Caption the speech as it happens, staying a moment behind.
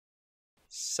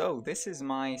So this is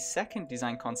my second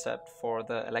design concept for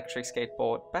the electric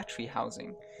skateboard battery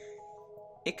housing.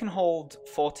 It can hold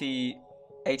 40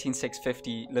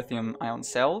 18650 lithium ion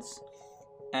cells,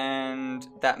 and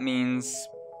that means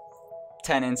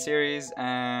 10 in series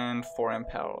and 4 in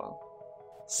parallel.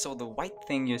 So the white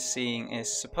thing you're seeing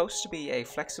is supposed to be a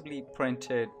flexibly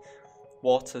printed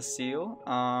water seal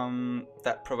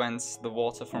that prevents the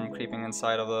water from creeping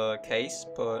inside of the case,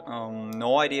 but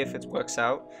no idea if it works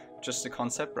out, just a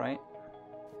concept, right?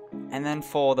 And then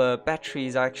for the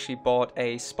batteries, I actually bought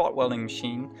a spot welding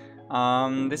machine.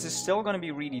 This is still going to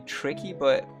be really tricky,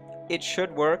 but it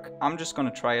should work. I'm just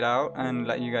going to try it out and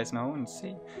let you guys know and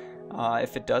see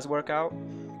if it does work out.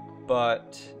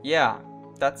 But yeah,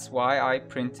 that's why I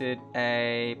printed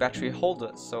a battery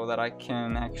holder, so that I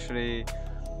can actually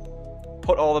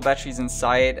put all the batteries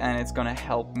inside, and it's gonna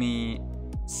help me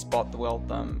spot weld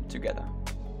them together.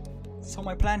 So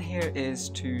my plan here is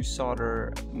to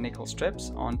solder nickel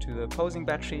strips onto the opposing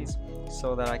batteries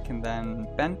so that I can then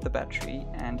bend the battery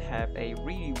and have a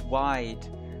really wide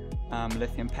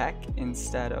lithium pack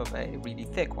instead of a really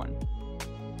thick one.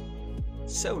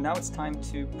 So now it's time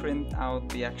to print out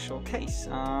the actual case.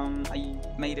 I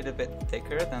made it a bit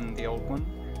thicker than the old one.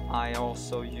 I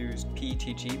also used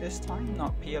PETG this time,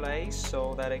 not PLA,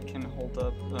 so that it can hold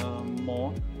up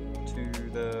more to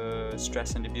the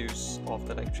stress and abuse of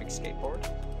the electric skateboard.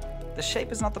 The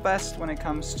shape is not the best when it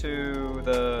comes to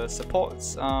the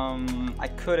supports. I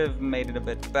could have made it a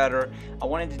bit better. I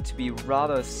wanted it to be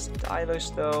rather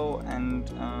stylish though, and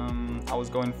I was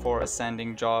going for a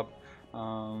sanding job.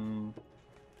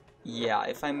 Yeah,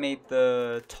 if I made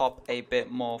the top a bit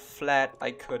more flat,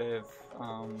 I could have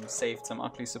saved some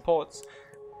ugly supports,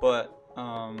 but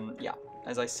yeah,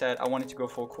 as I said, I wanted to go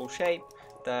for a cool shape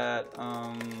that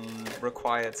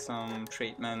required some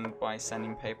treatment by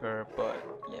sanding paper, but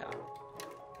yeah.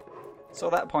 So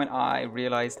at that point I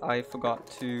realized I forgot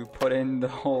to put in the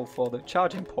hole for the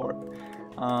charging port.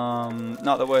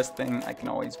 Not the worst thing, I can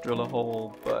always drill a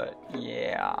hole, but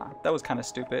yeah, that was kind of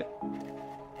stupid.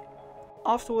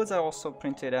 Afterwards, I also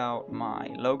printed out my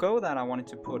logo that I wanted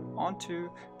to put onto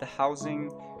the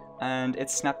housing, and it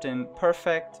snapped in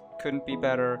perfect, couldn't be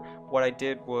better. What I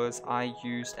did was I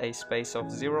used a space of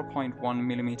 0.1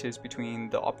 millimeters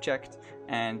between the object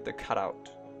and the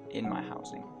cutout in my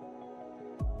housing.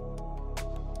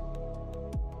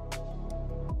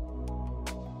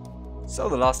 So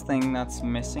the last thing that's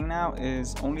missing now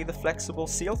is only the flexible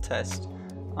seal test.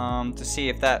 To see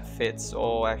if that fits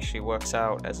or actually works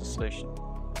out as a solution.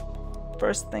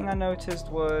 First thing I noticed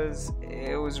was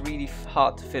it was really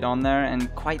hard to fit on there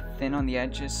and quite thin on the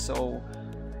edges, so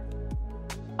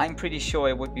I'm pretty sure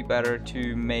it would be better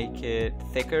to make it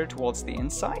thicker towards the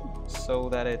inside so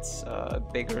that it's a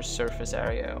bigger surface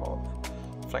area of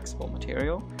flexible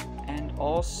material. And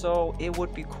also it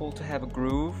would be cool to have a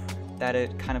groove that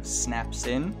it kind of snaps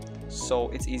in, so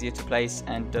it's easier to place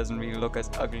and doesn't really look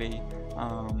as ugly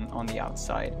on the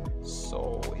outside.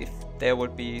 So if there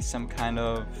would be some kind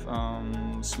of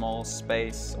small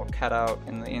space or cutout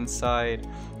in the inside,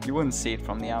 you wouldn't see it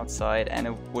from the outside, and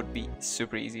it would be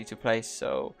super easy to place.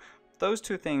 So those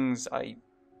two things I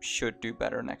should do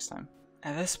better next time.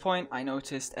 At this point I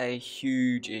noticed a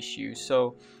huge issue.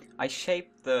 So I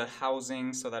shaped the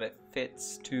housing so that it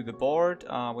fits to the board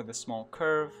with a small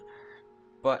curve,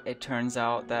 but it turns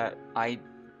out that I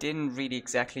didn't really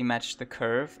exactly match the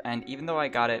curve, and even though I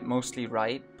got it mostly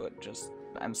right, but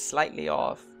I'm slightly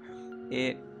off,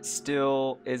 it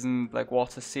still isn't like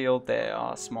water sealed. There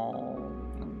are small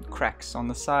cracks on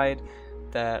the side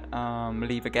that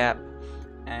leave a gap,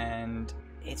 and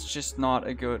it's just not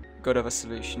a good of a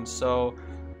solution. So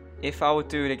if I would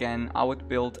do it again, I would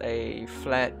build a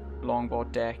flat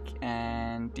longboard deck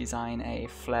and design a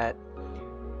flat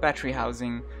battery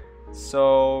housing.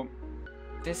 So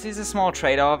this is a small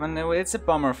trade-off, and it's a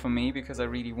bummer for me because I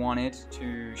really wanted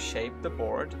to shape the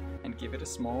board and give it a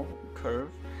small curve,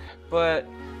 but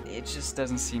it just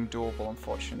doesn't seem doable,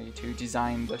 unfortunately, to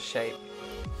design the shape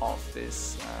of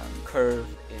this curve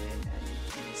in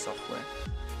any software.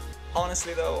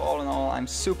 Honestly though, all in all, I'm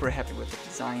super happy with the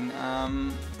design.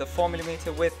 The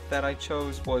 4mm width that I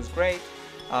chose was great.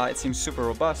 It seems super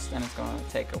robust and it's gonna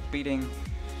take a beating.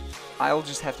 I'll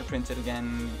just have to print it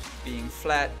again being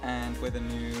flat and with a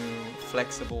new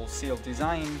flexible seal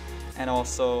design, and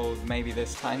also maybe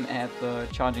this time add the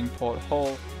charging port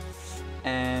hole,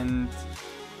 and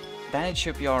then it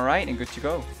should be alright and good to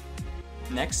go.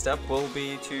 Next step will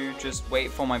be to just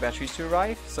wait for my batteries to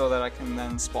arrive so that I can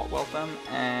then spot weld them,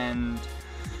 and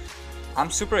I'm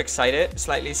super excited,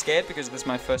 slightly scared because this is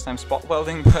my first time spot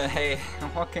welding, but hey,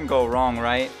 what can go wrong,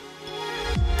 right?